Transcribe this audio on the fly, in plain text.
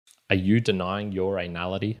Are you denying your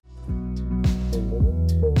anality?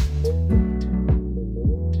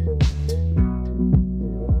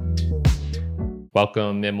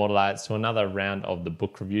 Welcome, Mere Mortalites, to another round of the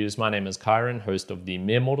book reviews. My name is Kyron, host of the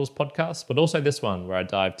Mere Mortals podcast, but also this one where I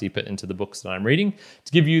dive deeper into the books that I'm reading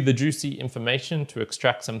to give you the juicy information to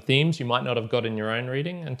extract some themes you might not have got in your own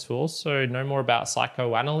reading and to also know more about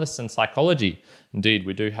psychoanalysts and psychology. Indeed,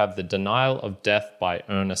 we do have The Denial of Death by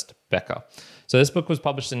Ernest Becker. So this book was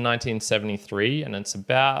published in 1973 and it's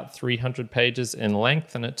about 300 pages in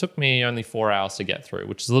length, and it took me only 4 hours to get through,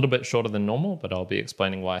 which is a little bit shorter than normal, but I'll be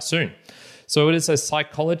explaining why soon. So it is a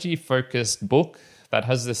psychology-focused book that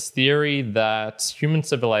has this theory that human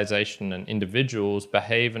civilization and individuals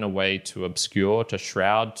behave in a way to obscure, to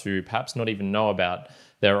shroud, to perhaps not even know about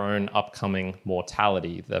their own upcoming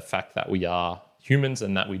mortality, the fact that we are humans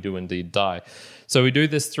and that we do indeed die. So we do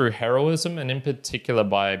this through heroism, and in particular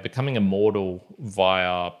by becoming immortal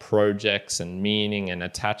via projects and meaning and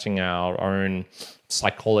attaching our own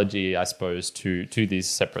psychology, I suppose, to these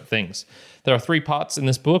separate things. There are 3 parts in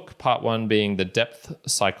this book, part 1 being the depth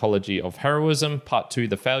psychology of heroism, part 2,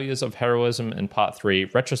 the failures of heroism, and part 3,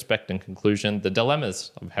 retrospect and conclusion, the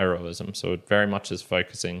dilemmas of heroism. So it very much is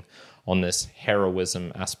focusing on this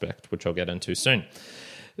heroism aspect, which I'll get into soon.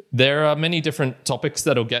 There are many different topics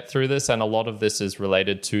that'll get through this, and a lot of this is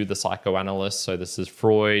related to the psychoanalysts. So this is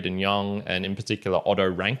Freud and Jung, and in particular Otto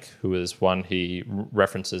Rank, who is one he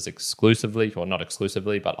references exclusively, or not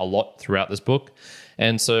exclusively, but a lot throughout this book.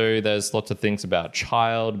 And so there's lots of things about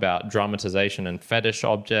child, about dramatization and fetish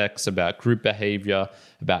objects, about group behavior,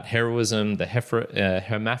 about heroism, the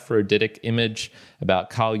hermaphroditic image, about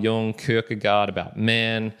Carl Jung, Kierkegaard, about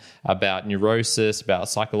man, about neurosis, about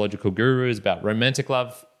psychological gurus, about romantic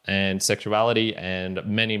love and sexuality, and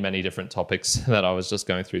many, many different topics that I was just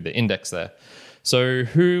going through the index there. So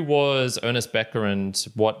who was Ernest Becker and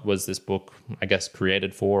what was this book, I guess,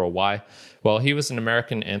 created for, or why? Well, he was an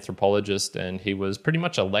American anthropologist, and he was pretty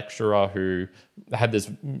much a lecturer who had this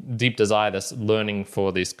deep desire, this learning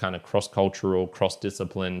for these kind of cross-cultural,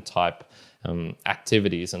 cross-discipline type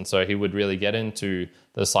activities. And so he would really get into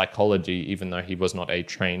the psychology, even though he was not a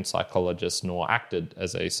trained psychologist nor acted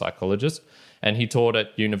as a psychologist. And he taught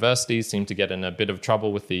at universities, seemed to get in a bit of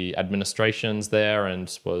trouble with the administrations there,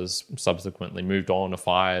 and was subsequently moved on or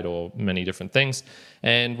fired or many different things,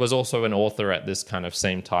 and was also an author at this kind of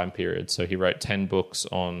same time period. So he wrote 10 books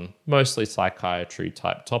on mostly psychiatry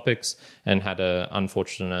type topics and had an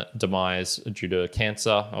unfortunate demise due to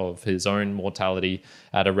cancer of his own mortality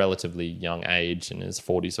at a relatively young age, in his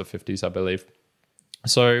 40s or 50s, I believe.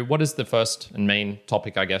 So what is the first and main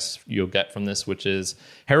topic, I guess, you'll get from this, which is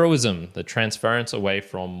heroism, the transference away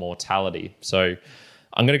from mortality. So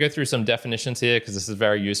I'm going to go through some definitions here because this is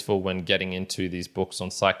very useful when getting into these books on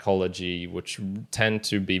psychology, which tend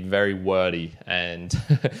to be very wordy and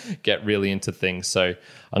get really into things. So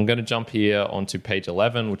I'm going to jump here onto page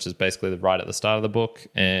 11, which is basically right at the start of the book.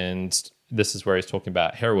 And this is where he's talking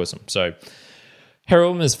about heroism. So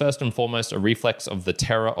heroism is first and foremost a reflex of the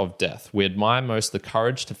terror of death. We admire most the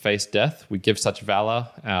courage to face death. We give such valor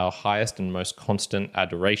our highest and most constant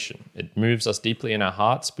adoration. It moves us deeply in our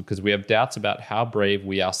hearts because we have doubts about how brave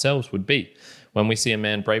we ourselves would be. When we see a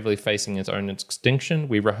man bravely facing his own extinction,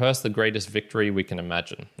 we rehearse the greatest victory we can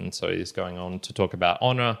imagine. And so he's going on to talk about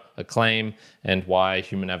honor, acclaim, and why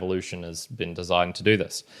human evolution has been designed to do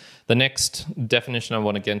this. The next definition I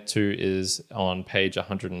want to get to is on page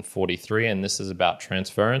 143, and this is about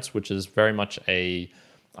transference, which is very much a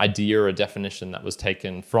idea or a definition that was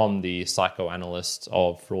taken from the psychoanalysts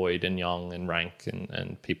of Freud and Jung and Rank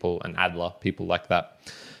and people, and Adler, people like that.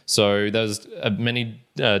 So there's many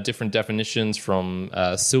different definitions from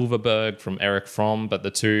Silverberg, from Erich Fromm, but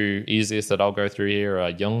the 2 easiest that I'll go through here are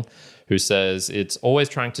Jung, who says it's always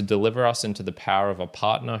trying to deliver us into the power of a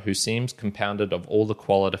partner who seems compounded of all the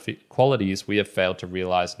qualities we have failed to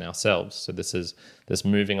realize in ourselves. So this is this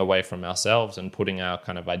moving away from ourselves and putting our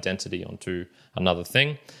kind of identity onto another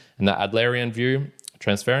thing. And the Adlerian view,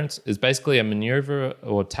 transference, is basically a maneuver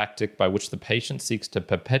or tactic by which the patient seeks to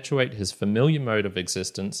perpetuate his familiar mode of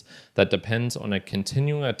existence that depends on a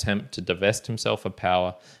continual attempt to divest himself of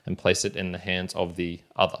power and place it in the hands of the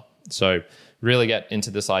other. So really get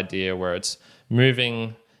into this idea where it's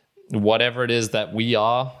moving whatever it is that we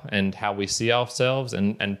are and how we see ourselves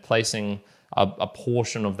and placing a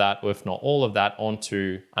portion of that, or if not all of that,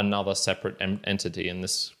 onto another separate entity. And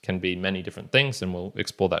this can be many different things, and we'll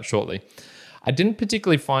explore that shortly. I didn't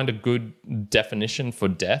particularly find a good definition for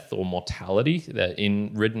death or mortality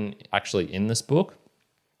written actually in this book.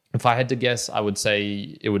 If I had to guess, I would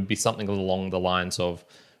say it would be something along the lines of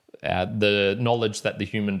the knowledge that the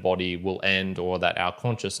human body will end or that our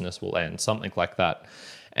consciousness will end, something like that.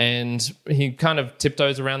 And he kind of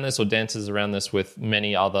tiptoes around this or dances around this with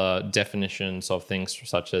many other definitions of things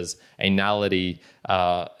such as anality.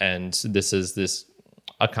 And this is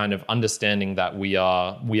a kind of understanding that we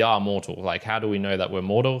are mortal. Like, how do we know that we're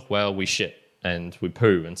mortal? Well, we shit and we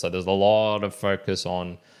poo. And so there's a lot of focus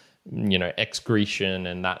on, excretion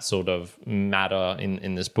and that sort of matter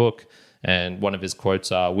in this book. And one of his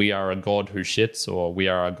quotes are, "We are a god who shits," or "We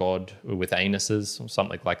are a god with anuses," or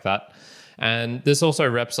something like that. And this also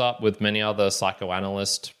wraps up with many other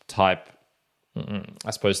psychoanalyst type,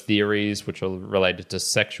 I suppose, theories which are related to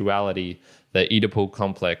sexuality, the Oedipal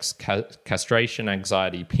complex, castration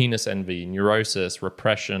anxiety, penis envy, neurosis,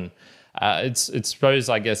 repression. It's suppose,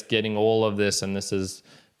 I guess, getting all of this, and this is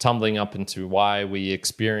tumbling up into why we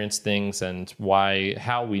experience things and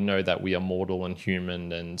how we know that we are mortal and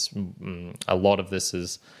human. And a lot of this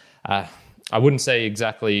is, I wouldn't say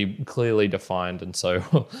exactly clearly defined. And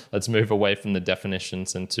so let's move away from the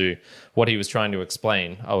definitions into what he was trying to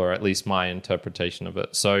explain, or at least my interpretation of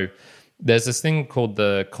it. So there's this thing called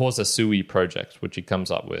the Causa Sui project, which he comes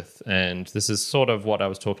up with. And this is sort of what I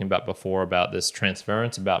was talking about before, about this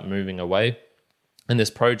transference, about moving away. And this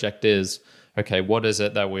project is, okay, what is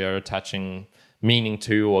it that we are attaching meaning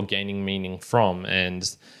to or gaining meaning from? And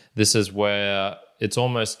this is where it's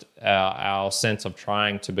almost our sense of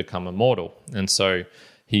trying to become immortal. And so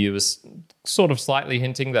he was sort of slightly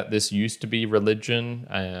hinting that this used to be religion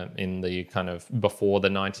in the kind of before the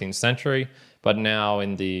 19th century, but now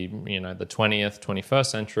in the the 20th,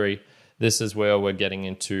 21st century, this is where we're getting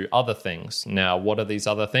into other things. Now, what are these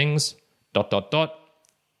other things? ...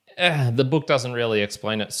 The book doesn't really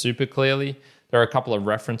explain it super clearly. There are a couple of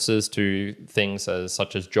references to things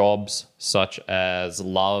such as jobs, such as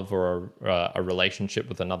love or a relationship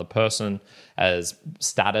with another person, as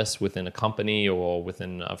status within a company or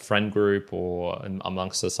within a friend group or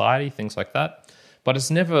amongst society, things like that. But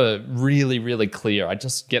it's never really, really clear. I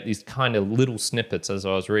just get these kind of little snippets as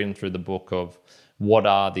I was reading through the book of what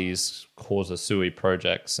are these Causa Sui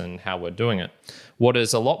projects and how we're doing it. What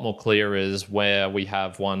is a lot more clear is where we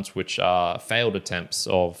have ones which are failed attempts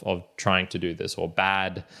of trying to do this, or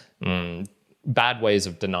bad ways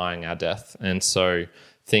of denying our death. And so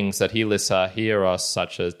things that he lists here are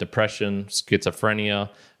such as depression,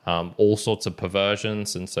 schizophrenia, all sorts of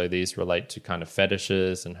perversions. And so these relate to kind of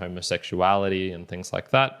fetishes and homosexuality and things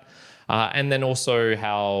like that. And then also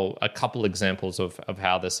how a couple examples of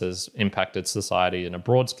how this has impacted society in a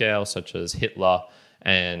broad scale, such as Hitler,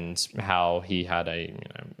 and how he had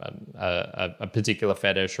a particular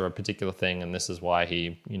fetish or a particular thing, and this is why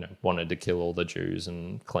he wanted to kill all the Jews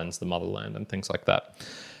and cleanse the motherland and things like that.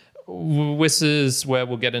 This is where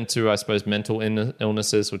we'll get into, I suppose, mental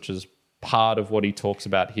illnesses, which is part of what he talks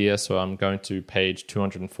about here. So I'm going to page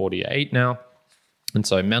 248 now. And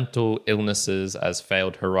so mental illnesses as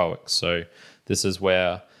failed heroics. So this is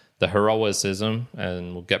where the heroicism,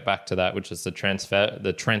 and we'll get back to that, which is the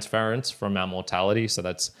transference from our mortality. So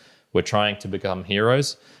that's, we're trying to become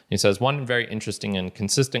heroes. He says, one very interesting and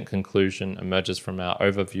consistent conclusion emerges from our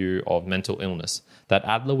overview of mental illness, that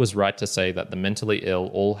Adler was right to say that the mentally ill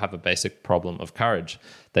all have a basic problem of courage.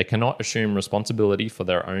 They cannot assume responsibility for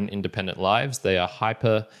their own independent lives. They are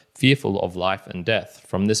hyper fearful of life and death.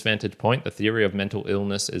 From this vantage point, the theory of mental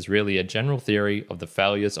illness is really a general theory of the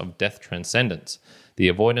failures of death transcendence. The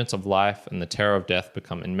avoidance of life and the terror of death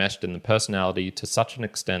become enmeshed in the personality to such an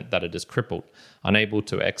extent that it is crippled, unable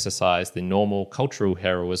to exercise the normal cultural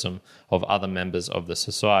heroism of other members of the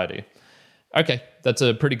society. Okay, that's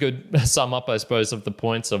a pretty good sum up, I suppose, of the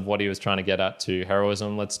points of what he was trying to get at to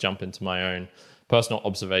heroism. Let's jump into my own personal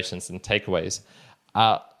observations and takeaways.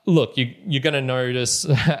 Look, you're going to notice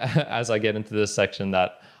as I get into this section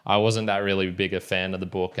that I wasn't that really big a fan of the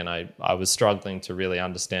book, and I was struggling to really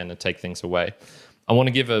understand and take things away. I want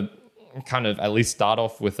to give a kind of at least start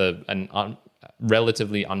off with a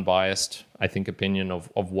relatively unbiased, I think, opinion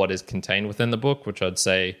of what is contained within the book, which I'd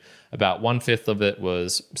say about 1/5 of it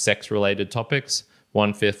was sex-related topics,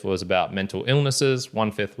 1/5 was about mental illnesses,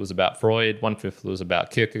 1/5 was about Freud, 1/5 was about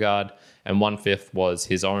Kierkegaard, and 1/5 was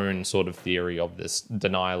his own sort of theory of this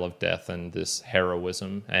denial of death and this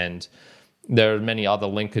heroism. And there are many other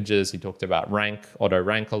linkages. He talked about Otto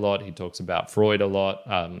Rank a lot. He talks about Freud a lot,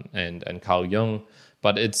 and Carl Jung.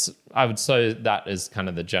 But I would say that is kind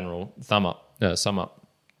of the general sum up.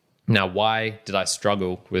 Now, why did I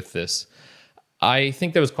struggle with this? I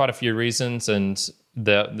think there was quite a few reasons, and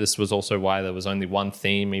this was also why there was only one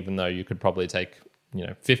theme, even though you could probably take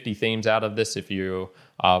 50 themes out of this if you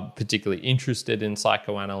are particularly interested in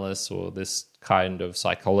psychoanalysts or this kind of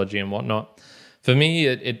psychology and whatnot. For me,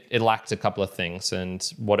 it lacked a couple of things, and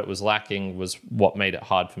what it was lacking was what made it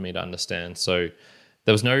hard for me to understand. So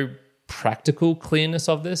there was no practical clearness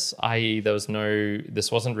of this, i.e.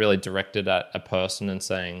 this wasn't really directed at a person and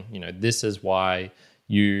saying, this is why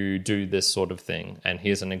you do this sort of thing, and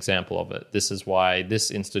here's an example of it. This is why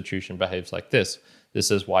this institution behaves like this. This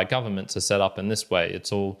is why governments are set up in this way.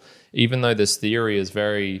 It's all, even though this theory is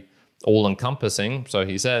very all-encompassing, so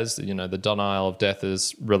he says, the denial of death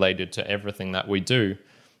is related to everything that we do.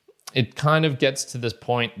 It kind of gets to this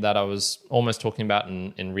point that I was almost talking about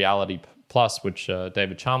in Reality Plus, which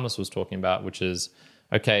David Chalmers was talking about, which is,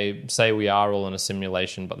 okay, say we are all in a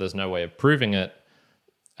simulation, but there's no way of proving it.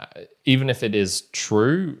 Even if it is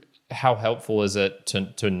true, how helpful is it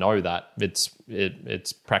to know that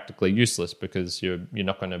it's practically useless, because you're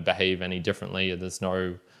not going to behave any differently. There's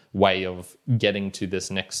no way of getting to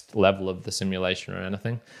this next level of the simulation or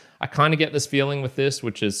anything. I kind of get this feeling with this,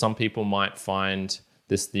 which is some people might find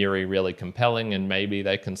this theory really compelling and maybe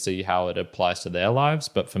they can see how it applies to their lives.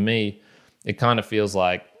 But for me, it kind of feels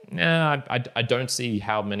like, I don't see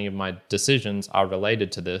how many of my decisions are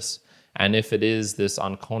related to this. And if it is this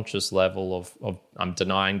unconscious level of I'm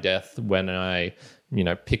denying death when I,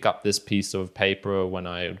 pick up this piece of paper, when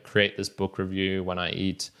I create this book review, when I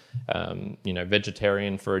eat,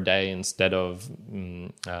 vegetarian for a day instead of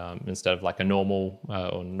like a normal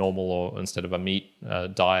or instead of a meat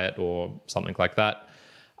diet or something like that,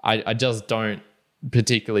 I just don't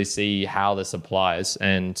particularly see how this applies.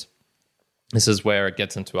 And this is where it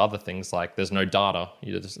gets into other things, like there's no data,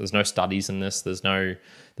 there's no studies in this.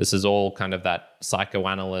 This is all kind of that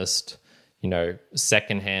psychoanalyst,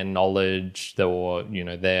 secondhand knowledge, or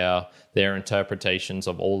their interpretations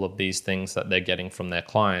of all of these things that they're getting from their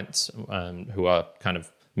clients, who are kind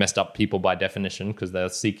of messed up people by definition, because they're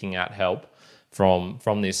seeking out help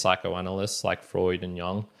from these psychoanalysts like Freud and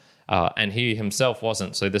Jung, and he himself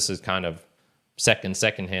wasn't. So this is kind of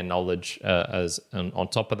secondhand knowledge as on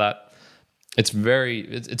top of that.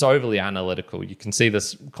 It's overly analytical. You can see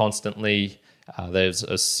this constantly. There's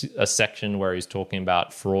a section where he's talking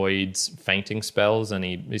about Freud's fainting spells, and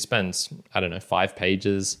he spends, 5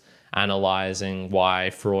 pages analyzing why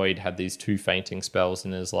Freud had these 2 fainting spells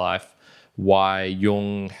in his life, why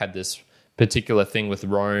Jung had this particular thing with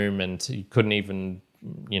Rome, and he couldn't even,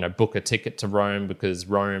 book a ticket to Rome because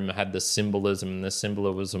Rome had this symbolism, and this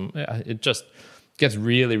symbolism, it just gets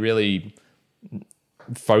really, really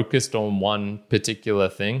focused on one particular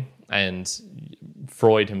thing. And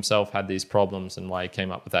Freud himself had these problems, and why he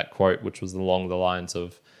came up with that quote, which was along the lines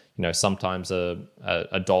of, sometimes a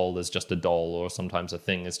doll is just a doll, or sometimes a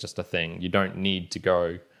thing is just a thing. You don't need to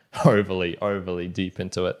go overly deep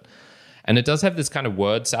into it. And it does have this kind of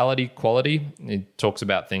word salad-y quality. It talks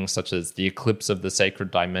about things such as the eclipse of the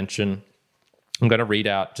sacred dimension. I'm going to read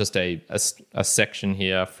out just a section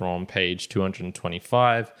here from page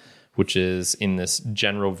 225, which is in this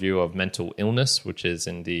general view of mental illness, which is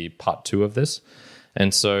in the part 2 of this.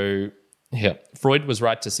 And so, Freud was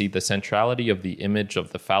right to see the centrality of the image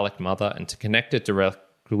of the phallic mother and to connect it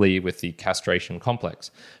directly with the castration complex.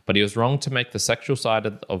 But he was wrong to make the sexual side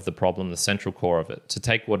of the problem the central core of it, to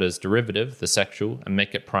take what is derivative, the sexual, and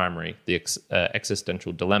make it primary, the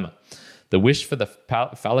existential dilemma. The wish for the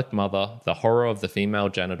phallic mother, the horror of the female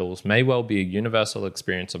genitals, may well be a universal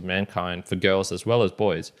experience of mankind for girls as well as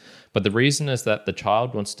boys. But the reason is that the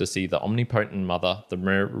child wants to see the omnipotent mother, the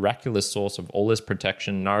miraculous source of all his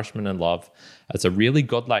protection, nourishment, and love, as a really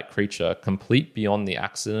godlike creature, complete beyond the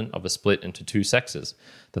accident of a split into 2 sexes.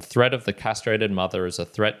 The threat of the castrated mother is a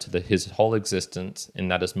threat to his whole existence, in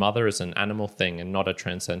that his mother is an animal thing and not a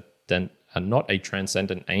transcendent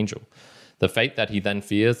angel. The fate that he then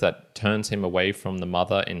fears that turns him away from the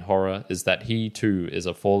mother in horror is that he too is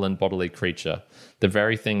a fallen bodily creature, the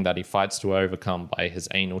very thing that he fights to overcome by his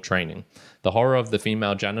anal training. The horror of the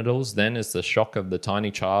female genitals then is the shock of the tiny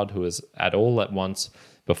child who is at once,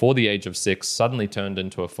 before the age of 6, suddenly turned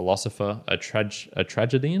into a philosopher, a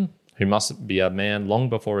tragedian, who must be a man long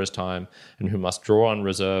before his time, and who must draw on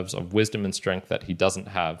reserves of wisdom and strength that he doesn't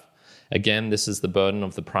have. Again, this is the burden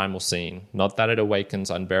of the primal scene, not that it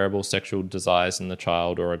awakens unbearable sexual desires in the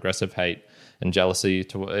child or aggressive hate and jealousy.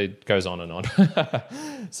 It goes on and on.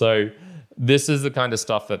 So this is the kind of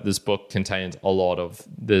stuff that this book contains a lot of,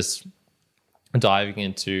 this diving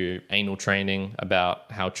into anal training,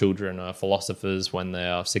 about how children are philosophers when they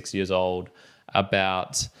are 6 years old,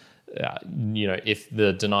 about if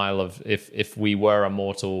the denial of if we were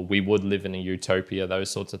immortal, we would live in a utopia, those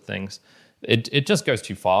sorts of things. It just goes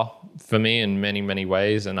too far for me in many, many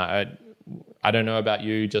ways. And I don't know about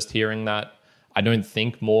you, just hearing that, I don't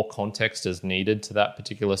think more context is needed to that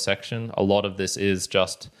particular section. A lot of this is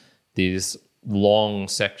just these long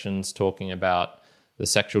sections talking about the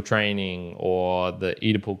sexual training or the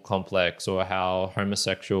Oedipal complex, or how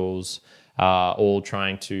homosexuals are all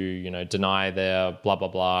trying to, deny their blah, blah,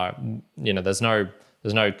 blah. There's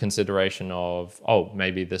no consideration of, oh,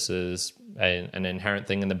 maybe this is an inherent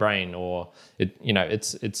thing in the brain, or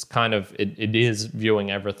it's kind of, it is viewing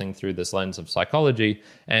everything through this lens of psychology.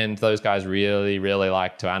 And those guys really, really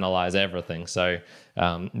like to analyze everything. So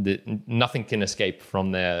nothing can escape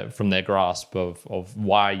from their grasp of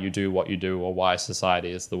why you do what you do, or why society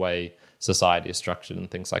is the way society is structured, and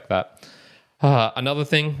things like that. Another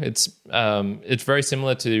thing, it's very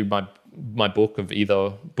similar to my book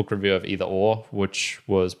review of Either Or, which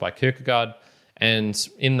was by Kierkegaard. And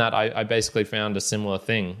in that, I basically found a similar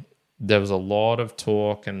thing. There was a lot of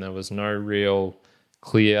talk, and there was no real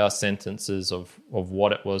clear sentences of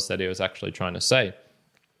what it was that he was actually trying to say.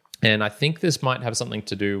 And I think this might have something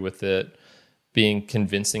to do with it being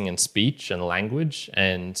convincing in speech and language.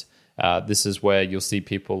 And this is where you'll see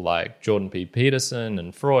people like Jordan B. Peterson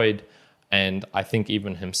and Freud, and I think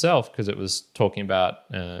even himself, because it was talking about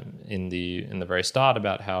in the very start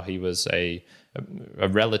about how he was a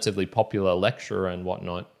relatively popular lecturer and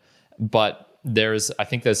whatnot. But I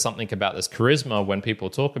think there's something about this charisma when people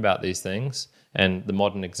talk about these things. And the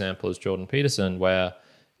modern example is Jordan Peterson, where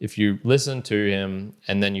if you listen to him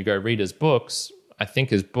and then you go read his books, I think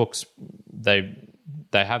his books, they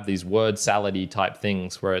have these word salad-y type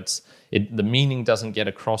things where the meaning doesn't get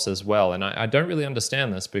across as well. And I don't really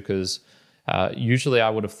understand this, because usually I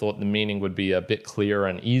would have thought the meaning would be a bit clearer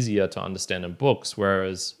and easier to understand in books,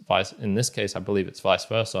 whereas in this case, I believe it's vice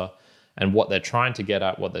versa. And what they're trying to get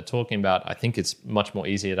at, what they're talking about, I think it's much more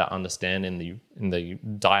easier to understand in the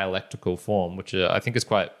dialectical form, which I think is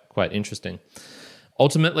quite interesting.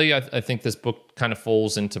 Ultimately, I think this book kind of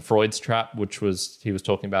falls into Freud's trap, which he was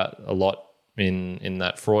talking about a lot in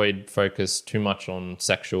that Freud focused too much on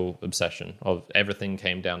sexual obsession, of everything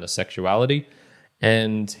came down to sexuality.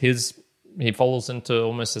 And he falls into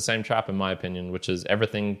almost the same trap, in my opinion, which is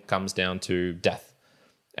everything comes down to death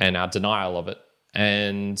and our denial of it.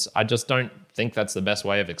 And I just don't think that's the best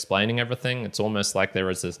way of explaining everything. It's almost like there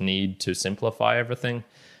is this need to simplify everything.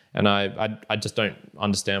 And I just don't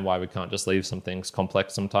understand why we can't just leave some things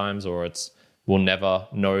complex sometimes, or we'll never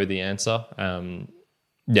know the answer.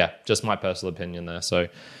 Just my personal opinion there. So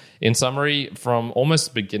in summary, from almost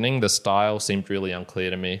the beginning, the style seemed really unclear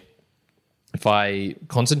to me. If I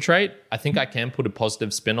concentrate, I think I can put a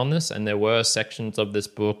positive spin on this. And there were sections of this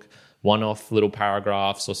book, one-off little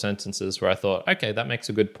paragraphs or sentences where I thought, okay, that makes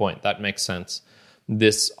a good point. That makes sense.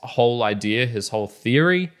 This whole idea, his whole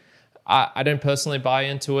theory, I don't personally buy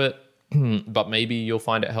into it, but maybe you'll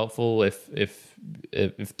find it helpful if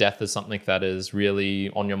death is something that is really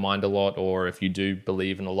on your mind a lot, or if you do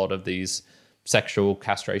believe in a lot of these sexual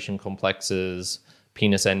castration complexes,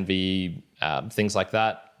 penis envy, things like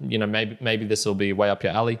that. Maybe this will be way up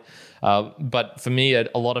your alley. But for me, a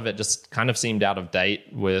lot of it just kind of seemed out of date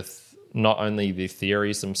with not only the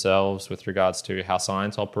theories themselves with regards to how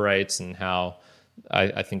science operates and how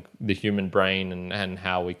I think the human brain and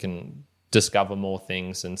how we can discover more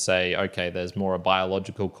things and say, okay, there's more a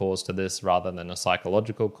biological cause to this rather than a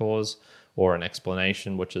psychological cause or an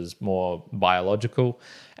explanation which is more biological.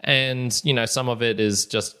 And, some of it is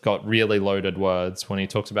just got really loaded words. When he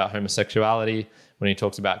talks about homosexuality, when he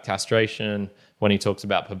talks about castration, when he talks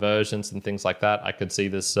about perversions and things like that, I could see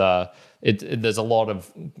this. There's a lot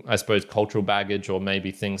of, I suppose, cultural baggage, or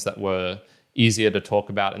maybe things that were easier to talk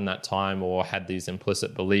about in that time, or had these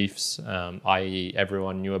implicit beliefs, i.e.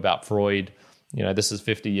 everyone knew about Freud. This is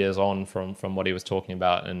 50 years on from what he was talking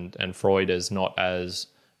about, and Freud is not as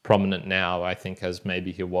prominent now, I think, as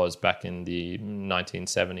maybe he was back in the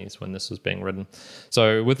 1970s when this was being written.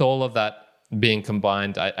 So with all of that being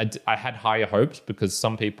combined, I had higher hopes, because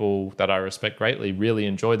some people that I respect greatly really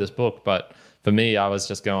enjoy this book. But for me, I was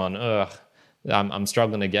just going, I'm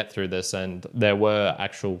struggling to get through this. And there were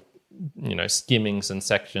actual, skimmings and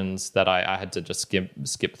sections that I had to just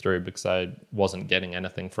skip through because I wasn't getting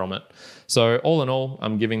anything from it. So all in all,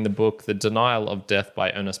 I'm giving the book The Denial of Death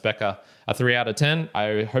by Ernest Becker a 3 out of 10.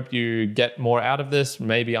 I hope you get more out of this.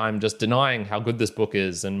 Maybe I'm just denying how good this book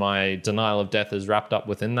is, and my denial of death is wrapped up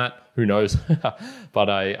within that. Who knows? But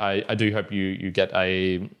I do hope you get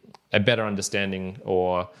a better understanding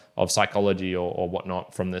of psychology or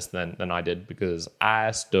whatnot from this than I did, because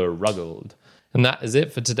I struggled. And that is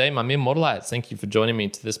it for today, my mere mortalites. Thank you for joining me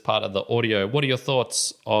to this part of the audio. What are your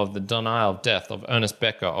thoughts of The Denial of Death, of Ernest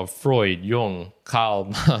Becker, of Freud, Jung, Karl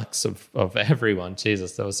Marx, of everyone?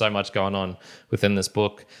 Jesus, there was so much going on within this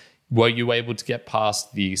book. Were you able to get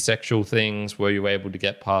past the sexual things? Were you able to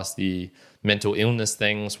get past the mental illness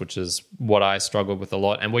things, which is what I struggled with a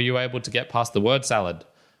lot? And were you able to get past the word salad?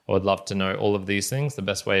 I would love to know all of these things. The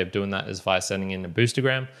best way of doing that is via sending in a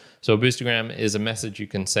boostergram. So a boostergram is a message you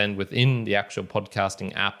can send within the actual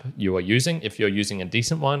podcasting app you are using. If you're using a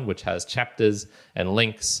decent one, which has chapters and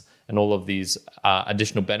links and all of these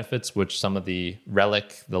additional benefits, which some of the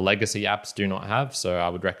legacy apps do not have. So I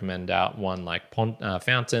would recommend out one like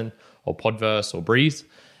Fountain or Podverse or Breeze.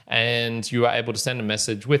 And you are able to send a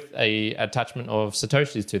message with a attachment of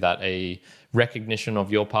Satoshis to that, a recognition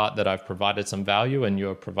of your part that I've provided some value and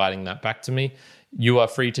you're providing that back to me. You are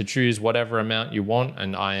free to choose whatever amount you want,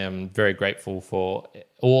 and I am very grateful for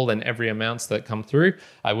all and every amounts that come through.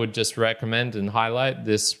 I would just recommend and highlight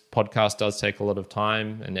this podcast does take a lot of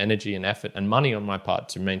time and energy and effort and money on my part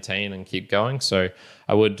to maintain and keep going. So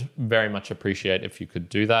I would very much appreciate if you could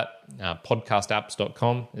do that.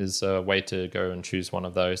 Podcastapps.com is a way to go and choose one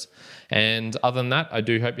of those. And other than that, I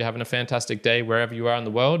do hope you're having a fantastic day wherever you are in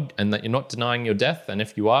the world, and that you're not denying your death. And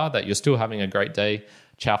if you are, that you're still having a great day.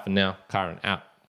 Ciao for now. Kyron out.